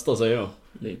på det bästa, säger jag.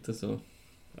 Lite så.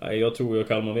 Nej, jag tror ju att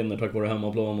Kalmar vinner tack vare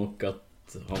hemmaplan och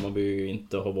att Hammarby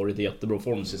inte har varit i jättebra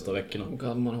form de sista veckorna. Och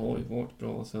Kalmar har ju varit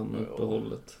bra sen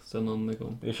uppehållet. Sen Anne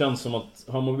kom. Det känns som att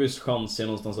Hammarbys chans är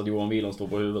någonstans att Johan Wieland står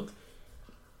på huvudet.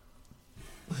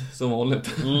 Som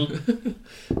vanligt.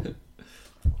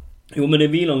 Jo, men är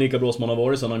Wieland lika bra som han har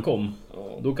varit sedan han kom?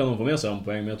 Ja. Då kan de få med sig en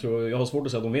poäng, men jag har svårt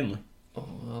att säga att de vinner.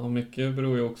 Ja, mycket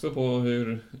beror ju också på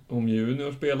om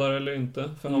Junior spelar eller inte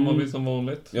för Hammarby som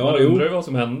vanligt. Ja, man undrar ju vad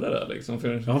som hände där liksom.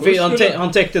 För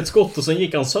han täckte ett skott och sen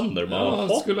gick han sönder bara. Ja,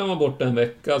 skulle han vara borta en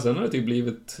vecka, sen har det typ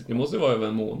blivit, det måste ju vara över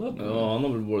en månad. Ja, han har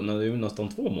väl varit, det är ju nästan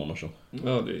 2 månader så.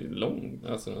 Ja, det är långt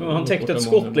alltså, ja, han täckte ett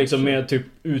skott liksom med typ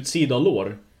utsida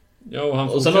lår. Ja, och han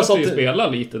fortsatte ju spela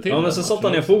lite till. Ja, men sen satt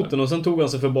han ner foten och sen tog han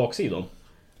sig för baksidan.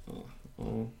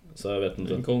 Ja. Så jag vet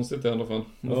inte. Det är konstigt i alla fall.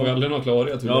 Man får aldrig någon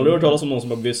klarhet. Jag har aldrig hört talas om någon som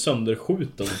har blivit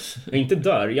sönderskjuten. Inte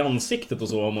där, i ansiktet och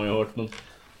så har man ju hört.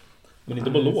 Men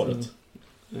inte på låret.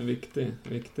 En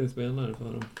viktig spelare för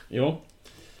dem. Ja.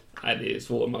 Nej, det är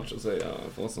svår match att säga.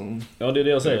 Ja, det är det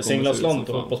jag säger. Singla slant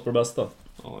och hoppas på det bästa.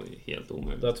 Ja, det är helt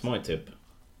omöjligt. That's my tip.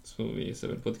 Så vi ser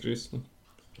väl på ett kryss nu.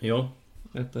 Ja.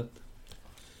 1-1.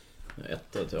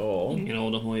 1-1, ja. Ingen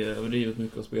av dem har ju överdrivet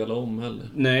mycket att spela om heller.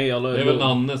 Nej, det är väl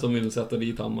Nanne som vill sätta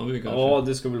dit Hammarby kanske. Ja,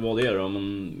 det ska väl vara det då.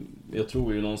 Men jag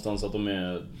tror ju någonstans att de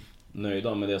är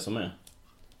nöjda med det som är.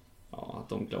 Ja, att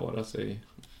de klarar sig.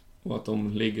 Och att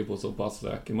de ligger på så pass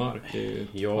säker mark. Det är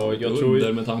ju jag tror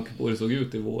ju... med tanke på hur det såg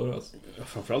ut i våras. Ja,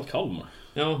 framförallt Kalmar.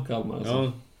 Ja, Kalmar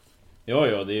alltså.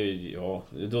 Ja, det är, ja.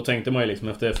 Då tänkte man ju liksom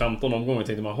efter 15 omgångar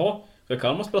tänkte man, ska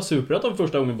Kalmar spela Superettan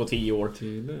första gången på 10 år?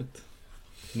 Tydligt.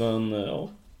 Men ja,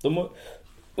 de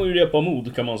har ju repa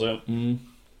mod kan man säga.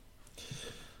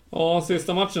 Ja,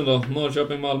 sista matchen då,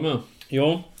 Norrköping-Malmö.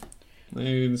 Ja. Det är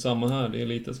ju samma här, det är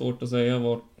lite svårt att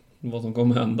säga vad som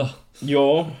kommer hända.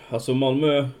 Ja, alltså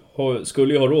Malmö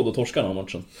skulle ju ha råd att torska den här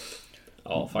matchen.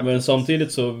 Ja, faktiskt. Men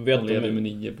samtidigt så vet de... leder med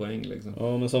 9 poäng liksom.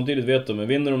 Ja, men samtidigt vet de,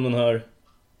 vinner de den här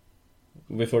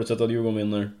och vi förutsätter att Djurgården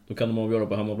vinner, då kan de avgöra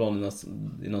på hemmaplan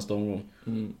i nästa omgång.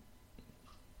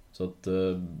 Så att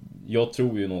jag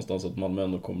tror ju någonstans att Malmö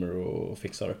ändå kommer att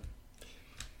fixa det.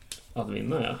 Att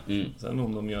vinna, ja. Sen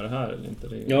om de gör det här eller inte.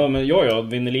 Det Ja, men ja,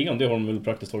 vinner ligan, det har de väl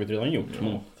praktiskt taget redan gjort.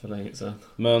 Ja, för länge sedan.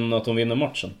 Men att de vinner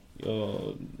matchen. Jag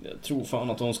tror fan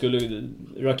att de skulle...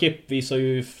 Rakip visar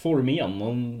ju form igen.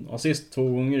 Han assist 2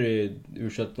 gånger i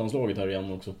U21-landslaget här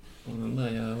igen också. Och den där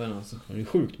jäveln alltså. Han är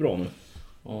sjukt bra nu.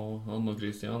 Ja, han och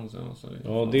Christiansen alltså.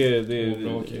 Ja, det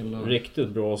är bra riktigt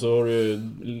bra. Så har du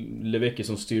Levecki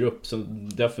som styr upp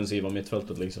defensiva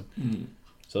mittfältet liksom.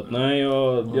 Så att nej,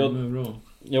 jag är bra.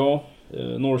 Ja,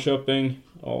 Norrköping,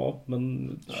 ja, men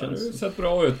Det känns... har ju sett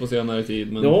bra ut på senare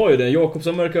tid. Men... Det har ju det.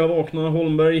 Jakobsen verkar ha vaknat.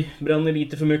 Holmberg bränner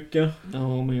lite för mycket.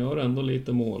 Ja, men gör ändå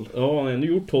lite mål. Ja, han har ändå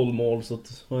gjort 12 mål, så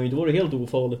att han har inte varit helt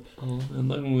ofarlig. Ja,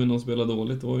 enda gången de spelade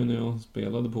dåligt var ju när jag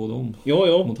spelade på dem.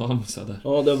 Ja. Mot Halmstad där.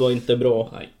 Ja, det var inte bra.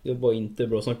 Nej. Det var inte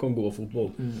bra. Snacka om gå fotboll.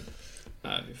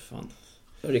 Nej, fan.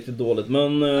 Riktigt dåligt,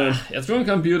 men... Jag tror han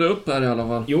kan bjuda upp här i alla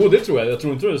fall. Jo, det tror jag. Jag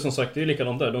tror inte det, som sagt, det är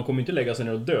likadant där. De kommer inte lägga sig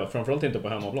ner och dö. Framförallt inte på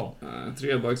hemmaplan.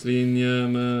 Trebackslinje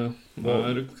med...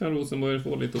 Du kan Rosenborg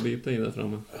få lite att bita i där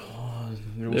framme.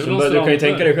 Rosenberg, du kan ju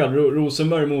tänka dig själv.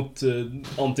 Rosenberg mot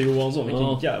Ante Johansson.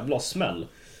 Vilken jävla smäll.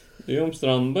 Det är ju om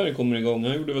Strandberg kommer igång.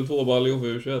 Han gjorde väl 2 baljor för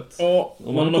U21. Ja,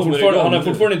 men han har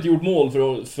fortfarande inte gjort mål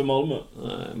för Malmö.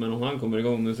 Nej, men om han kommer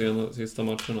igång nu sista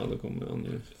matcherna, då kommer han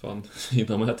ju fan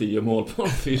hinna med 10 mål på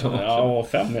 4 matcher. Ja,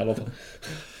 5 i alla fall.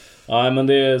 Nej,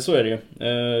 men så är det ju.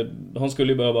 Han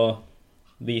skulle ju behöva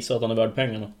visa att han är värd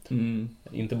pengarna.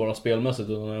 Inte bara spelmässigt,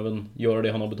 utan även göra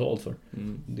det han har betalt för.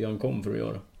 Det han kom för att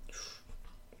göra.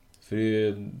 För det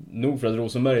är nog för att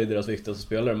Rosenberg är deras viktigaste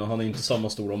spelare, men han är inte samma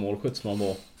stora målskytt som han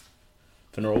var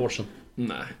för några år sedan.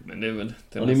 Nej, men det är väl...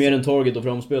 Han är mer en target och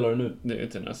framspelare nu. Det är ju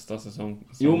till nästa säsong.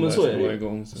 Jo, men så är det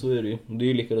igång, så är det ju. Det är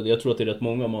ju likadant. Jag tror att det är rätt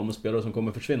många Malmö-spelare som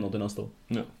kommer försvinna till nästa år.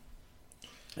 Ja.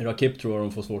 Rakip tror jag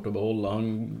de får svårt att behålla.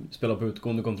 Han spelar på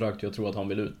utgående kontrakt. Jag tror att han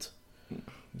vill ut.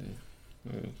 Det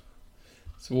är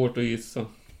svårt att gissa.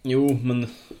 Jo, men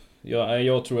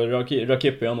jag tror att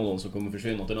Rakip är en av de som kommer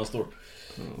försvinna till nästa år.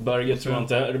 Berget tror jag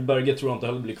inte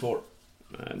heller blir kvar.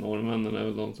 Nej, norrmännen är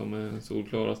väl de som är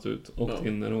solklarast ut. Och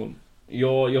Tinnerholm.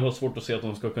 Ja, jag har svårt att se att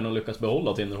de ska kunna lyckas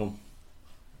behålla Tinnerholm.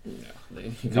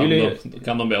 Ja,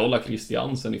 kan de behålla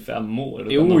Christiansen i 5 år? Då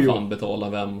kan de fan betala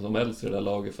vem som helst i det där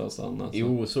laget för att stanna. Så.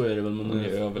 Jo, så är det väl, men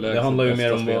det handlar ju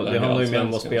mer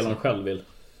om vad spelaren själv vill.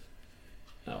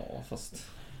 Ja, fast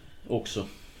också.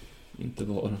 Inte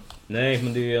bara. Nej,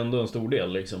 men det är ju ändå en stor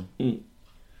del liksom.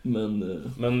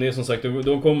 Men det är som sagt,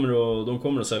 de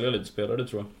kommer att sälja lite spelare, det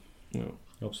tror jag.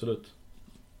 Ja, absolut.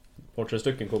 Ett par 3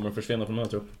 stycken kommer att försvinna från den här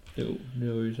truppen. Jo, det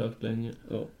har vi ju sagt länge.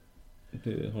 Ja.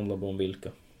 Det handlar bara om vilka,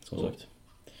 som sagt.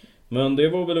 Men det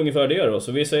var väl ungefär det då.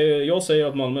 Så jag säger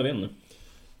att Malmö vinner.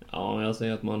 Ja, jag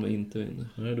säger att Malmö inte vinner.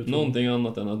 Nej, någonting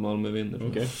annat än att Malmö vinner.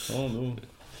 Okej. Ja, då.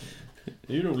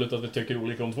 Det är ju roligt att vi tycker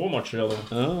olika om 2 matcher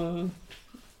redan.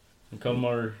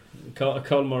 Ja.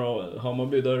 Kalmar och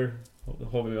Hammarby, där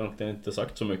har vi egentligen inte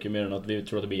sagt så mycket mer än att vi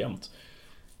tror att det blir jämnt.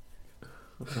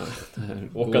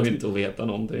 Och går inte att veta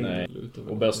någonting. Nej.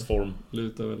 Och bäst form.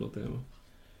 Lutar väl åt det.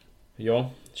 Ja,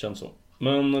 känns så.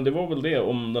 Men det var väl det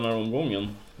om den här omgången.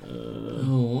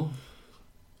 Ja.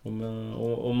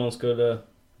 Om man skulle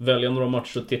välja några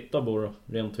matcher att titta på då,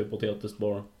 rent hypotetiskt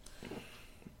bara.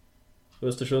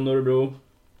 Östersund, Örebro.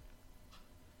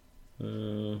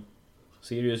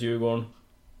 Sirius, Djurgården.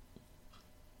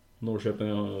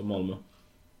 Norrköping och Malmö.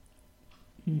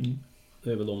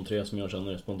 Det är väl de 3 som jag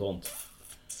känner spontant.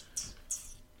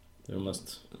 Det är de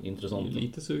mest intressanta. Jag är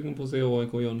lite sugen på att se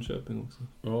AIK och Jönköping också.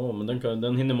 Ja, men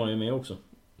den hinner man ju med också.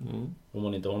 Om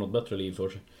man inte har något bättre liv för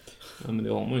sig. Ja, men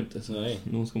det har man ju inte. Så nej.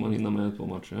 Nu ska man hinna med 2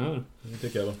 matcher här. Det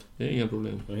tycker jag. Det är inga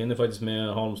problem. Jag hinner faktiskt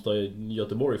med Halmstad i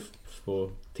Göteborg på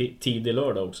tidig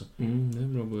lördag också. Det är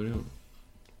en bra början.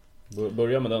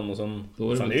 Börja med den och sen...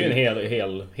 Då är det är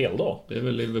ju en hel dag. Det är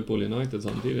väl Liverpool United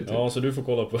samtidigt. Ja, så du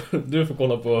får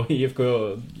kolla på IFK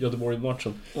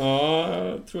Göteborg-matchen. Ja,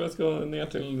 jag tror jag ska ner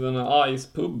till den här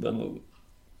Ice-puben och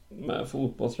med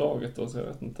fotbollslaget då, så jag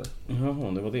vet inte.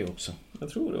 Jaha, det var det också. Jag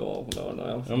tror det var på lördag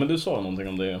i alla fall. Ja, men du sa någonting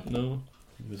om det. Ja.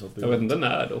 Jag vet inte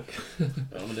när dock.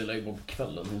 Ja, men det lägger på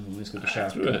kvällen om vi ska ut och käka.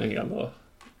 Jag tror det är en hel dag.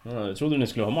 Ja, jag trodde ni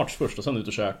skulle ha match först och sen ut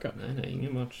och käka. Nej,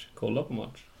 ingen match. Kolla på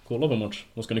match. Kolla på match.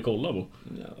 Vad ska ni kolla på?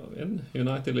 Ja,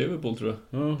 United-Liverpool tror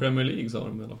jag. Ja. Premier League sa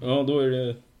de i alla fall. Ja, då är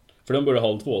det... För den börjar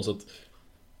 1:30 så att...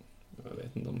 Jag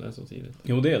vet inte om det är så tidigt.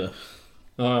 Jo, det är det.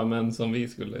 Ja, men som vi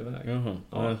skulle iväg. Jaha.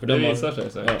 Ja, för det visar sig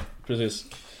säkert. Ja, precis.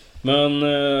 Men...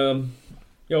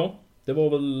 ja, det var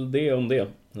väl det om det.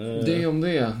 Det om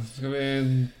det. Ska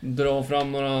vi dra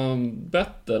fram några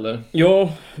bett eller?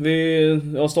 Ja,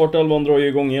 startelvan drar ju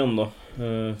igång igen då.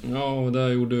 Ja, och där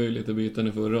gjorde vi lite byten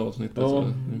i förra avsnittet. Ja.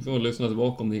 Så vi får lyssna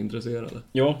tillbaka om ni är intresserade.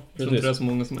 Ja, precis. Jag tror inte det är så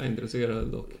många som är intresserade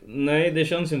dock. Nej, det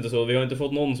känns inte så. Vi har inte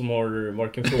fått någon som har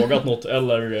varken frågat något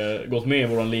eller gått med i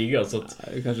våran liga. Så att...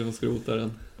 Nej, vi kanske får skrota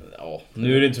den. Ja,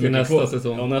 nu är det inte så mycket nästa kvar.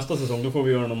 Säsong. Ja, nästa säsong. Då får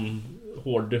vi göra någon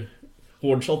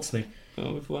hård satsning. Ja,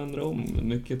 vi får ändra om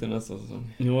mycket till nästa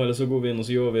säsong. Ja, eller så går vi in och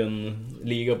så gör vi en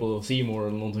liga på C More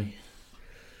eller någonting.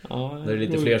 Ja, där är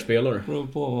lite fler spelare.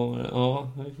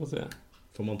 Ja, vi får se.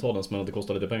 Får man ta den som att det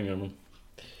kostar lite pengar, men...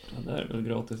 Ja, det är väl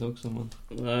gratis också, men...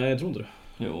 Nej, jag tror inte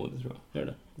det. Jo, det tror jag. Är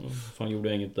det? Fan gjorde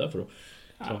jag inget där för då?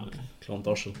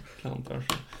 Klantarsel.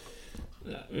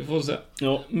 Ja, vi får se.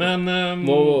 Ja. Men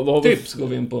vad har tips går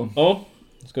vi in på. Ja,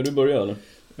 ska du börja eller?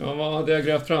 Ja, vad hade jag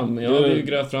grävt fram? Jag hade ju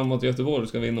grävt fram att Göteborg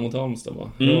ska vinna mot Halmstad,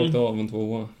 va? Rakt av en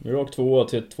 2. Rakt 2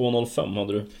 till 2,05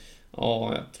 hade du.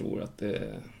 Ja, jag tror att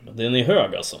det... Den är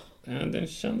hög alltså. Den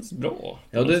känns bra.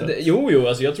 Ja, jo,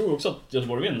 alltså jag tror också att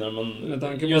Göteborg vinner, men... Med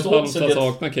tanke på att Halmstad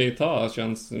saknar Keita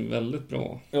känns väldigt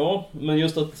bra. Ja, men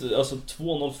just att alltså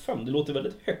 2,05, det låter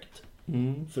väldigt högt.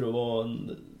 För att vara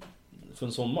för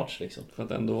en sån match liksom. För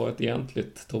att ändå vara ett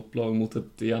egentligt topplag mot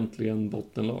ett egentligen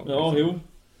bottenlag. Ja, liksom. Jo.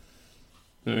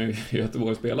 Nu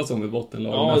Göteborg spelar som ett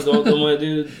bottenlag. Ja, de har, alltså,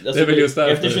 det är väl just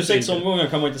därför. Efter 26 omgångar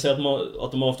kan man inte säga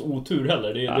att de har haft otur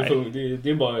heller. Det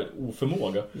är bara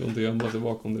oförmåga. Det går inte gömma sig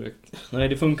bakom direkt. Nej,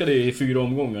 det funkade i 4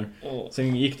 omgångar.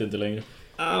 Sen gick det inte längre.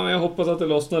 Ja, men jag hoppas att det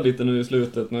lossnar lite nu i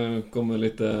slutet. Nu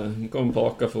kommer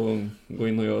Paka få gå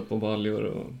in och göra ett på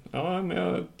baljor. Ja, men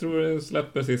jag tror det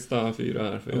släpper sista 4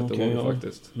 här för Göteborg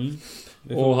faktiskt.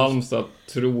 Och Halmstad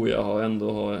tror jag har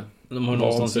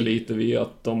någonstans lite vid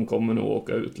att de kommer nog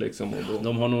åka ut liksom. Och då...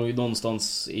 De har nog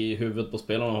någonstans i huvudet på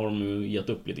spelarna har de ju gett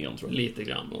upp lite grann, tror jag. Lite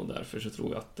grann, och därför så tror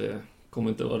jag att det kommer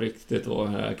inte vara riktigt det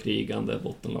här krigande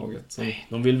bottenlaget. Så. Nej,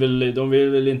 de vill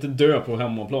väl inte dö på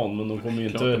hemmaplan, men de kommer ju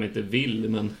inte... Klart de inte vill,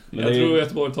 men jag tror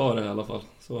Göteborg tar det i alla fall.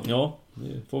 Så. Ja,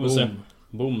 det får vi se.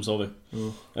 Boom, sa vi.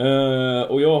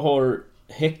 Och jag har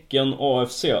Häcken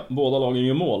AFC. Båda lagen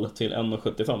gör mål till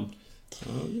 1,75. Ja,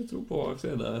 jag tror på AFC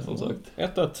där, som sagt.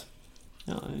 1-1.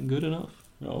 Ja, good enough.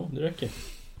 Ja, det räcker.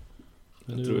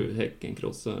 Jag tror ju Häcken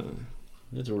krossar.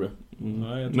 Det tror du.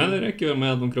 Ja, jag tror... Men det räcker väl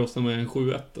med att de krossar med en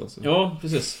 7-1 alltså. Ja,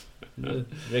 precis. Det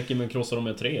räcker med att krossa dem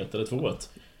med 3-1 eller 2-1.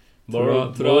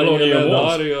 Bara Turay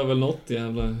gör väl något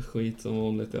jävla skit som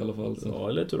vanligt i alla fall. Så. Ja,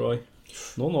 eller Turay.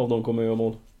 Någon av dem kommer göra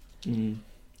mål.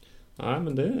 Nej,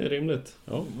 men det är rimligt.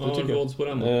 Ja, vad tycker jag. Odds på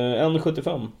den?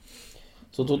 1,75.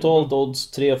 Så totalt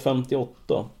odds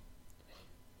 3,58.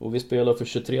 Och vi spelar för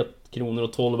 23 kronor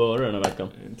och 12 öre den här veckan.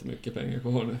 Det är inte mycket pengar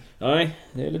kvar nu. Nej,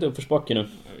 det är lite uppförsbacke nu.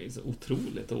 Vi är så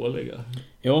otroligt dåliga.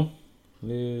 Ja,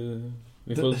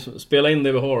 vi får spela in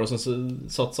det vi har och sen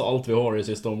satsa allt vi har i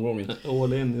sista omgången.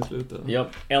 All in i slutet. Ja,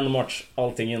 en match,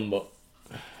 allting in bara.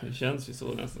 Det känns ju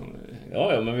så nästan.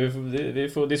 Ja, men vi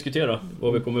får diskutera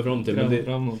vad vi kommer fram till. Men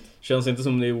det känns inte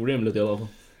som det är orimligt i alla fall.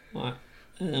 Nej.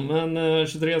 Men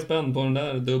 23 spänn på den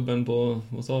där dubben på,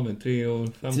 vad sa vi,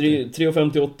 3,50?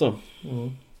 3,58.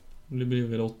 Ja, det blir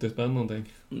väl 80 spänn någonting.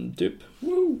 Typ.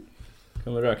 Woo!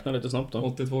 Kan vi räkna lite snabbt då?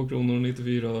 82 kronor och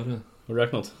 94 öre. Har du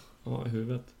räknat? Ja, i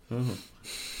huvudet.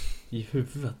 I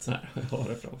huvudet? Nej, jag har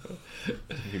det framför.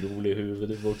 Hur rolig i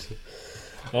huvudet också.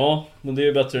 Ja, men det är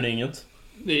ju bättre än inget.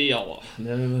 Ja,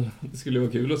 det skulle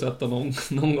vara kul att sätta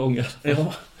någon gång.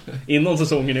 Ja, innan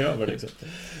säsongen är över liksom.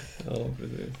 Ja,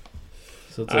 precis.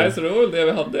 Så nej, så det var väl det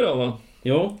vi hade då, va?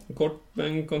 Ja. Kort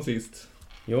men konsist.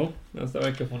 Ja. Nästa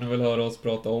vecka får ni väl höra oss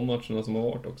prata om matcherna som har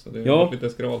varit också. Det har varit lite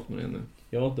skralt med det nu.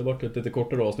 Ja, det har varit ett lite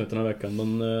kortare avsnitt den här veckan.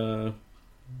 Men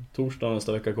torsdag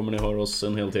nästa vecka kommer ni höra oss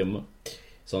en hel timme.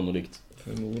 Sannolikt.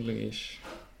 Förmodligen.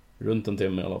 Runt en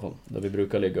timme i alla fall, där vi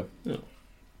brukar ligga. Ja.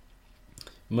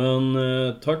 Men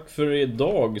tack för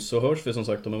idag, så hörs vi som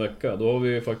sagt om en vecka. Då har vi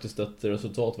ju faktiskt ett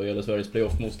resultat vad gäller Sveriges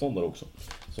playoff-motståndare också,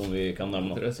 som vi kan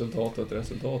nämna. Ett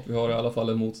resultat. Vi har i alla fall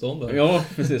en motståndare. Ja,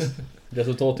 precis.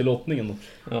 Resultat i lottningen då.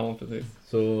 Ja, precis.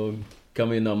 Så kan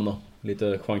vi nämna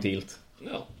lite gentilt.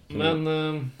 Ja,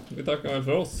 men vi tackar väl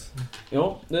för oss.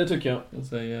 Ja, det tycker jag. Jag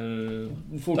säger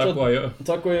tack och adjö.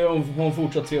 Tack och adjö, och ha en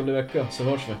fortsatt trevlig vecka, så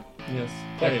hörs vi. Yes.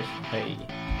 Tack. Hej.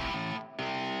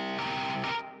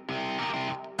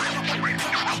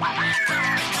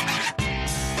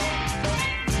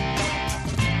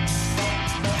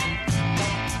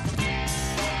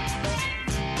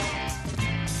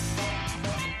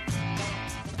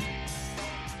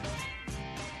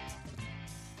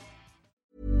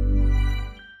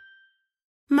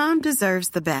 Mom deserves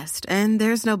the best, and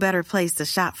there's no better place to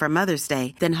shop for Mother's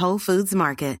Day than Whole Foods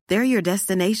Market. They're your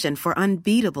destination for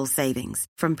unbeatable savings,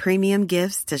 from premium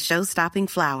gifts to show-stopping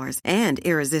flowers and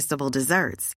irresistible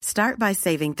desserts. Start by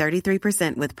saving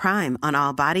 33% with Prime on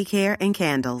all body care and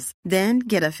candles. Then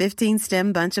get a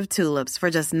 15-stem bunch of tulips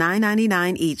for just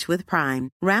 $9.99 each with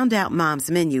Prime. Round out Mom's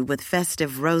menu with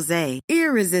festive rosé,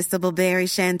 irresistible berry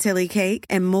chantilly cake,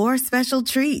 and more special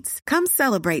treats. Come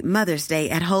celebrate Mother's Day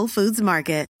at Whole Foods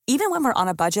Market. Even when we're on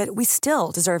a budget, we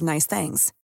still deserve nice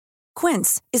things.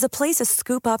 Quince is a place to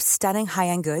scoop up stunning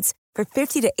high-end goods for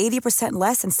 50 to 80%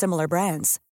 less than similar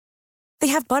brands. They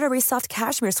have buttery soft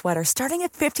cashmere sweaters starting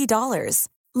at $50,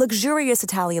 luxurious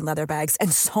Italian leather bags,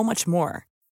 and so much more.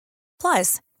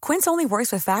 Plus, Quince only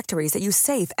works with factories that use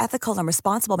safe, ethical, and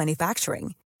responsible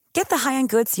manufacturing. Get the high-end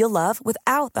goods you'll love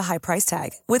without the high price tag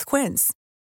with Quince.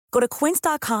 Go to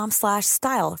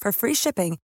quince.com/style for free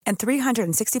shipping and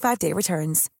 365-day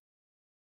returns.